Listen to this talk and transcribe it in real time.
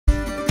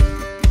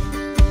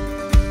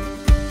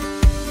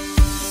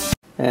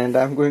and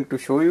I'm going to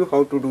show you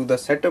how to do the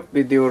setup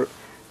with your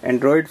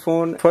Android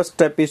phone. First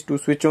step is to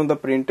switch on the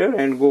printer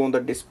and go on the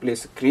display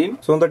screen.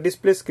 So on the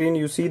display screen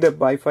you see the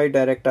Wi-Fi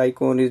direct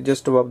icon is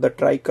just above the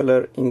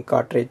tricolor ink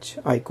cartridge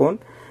icon.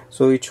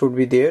 So it should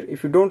be there.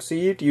 If you don't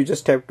see it, you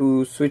just have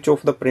to switch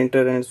off the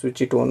printer and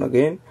switch it on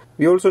again.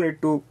 We also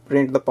need to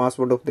print the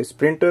password of this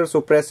printer.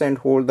 So press and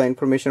hold the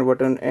information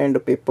button and the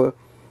paper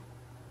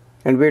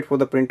and wait for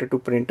the printer to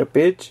print a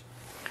page.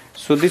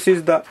 So this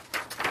is the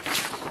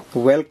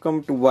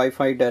welcome to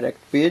Wi-Fi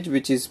direct page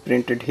which is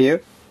printed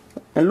here.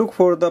 And look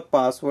for the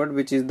password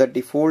which is the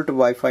default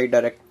Wi-Fi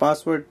direct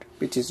password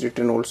which is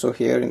written also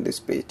here in this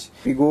page.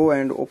 We go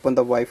and open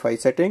the Wi-Fi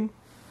setting.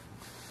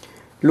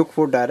 Look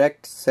for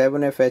direct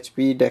 7F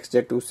HP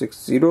DeskJet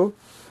 260.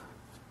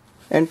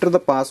 Enter the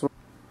password.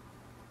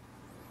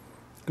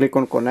 Click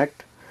on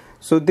connect.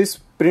 So this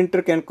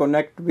printer can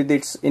connect with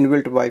its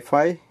inbuilt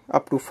Wi-Fi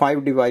up to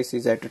 5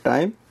 devices at a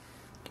time.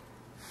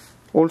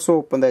 Also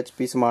open the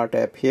HP Smart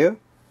app here.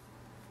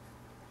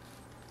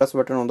 Plus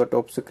button on the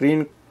top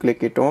screen,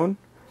 click it on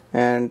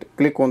and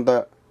click on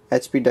the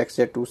HP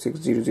DeskJet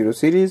 2600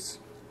 series.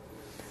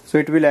 So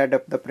it will add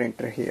up the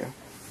printer here.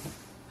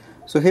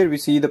 So here we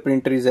see the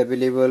printer is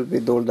available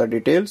with all the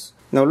details.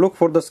 Now look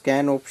for the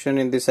scan option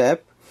in this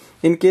app.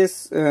 In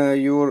case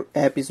your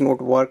app is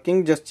not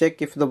working, just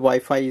check if the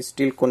Wi-Fi is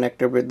still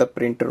connected with the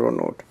printer or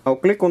not. Now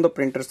click on the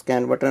printer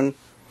scan button.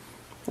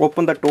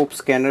 Open the top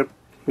scanner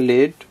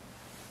lid.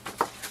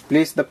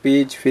 Place the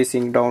page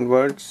facing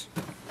downwards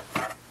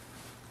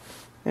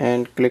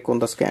and click on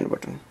the scan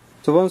button.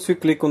 So once you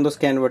click on the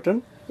scan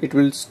button, it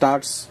will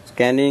start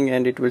scanning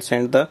and it will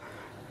send the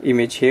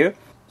image here.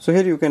 So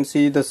here you can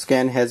see the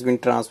scan has been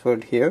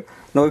transferred here.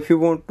 Now if you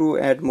want to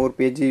add more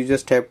pages, you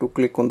just have to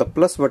click on the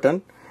plus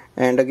button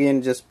and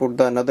again just put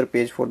the another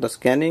page for the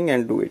scanning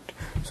and do it.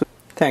 So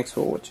thanks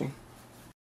for watching.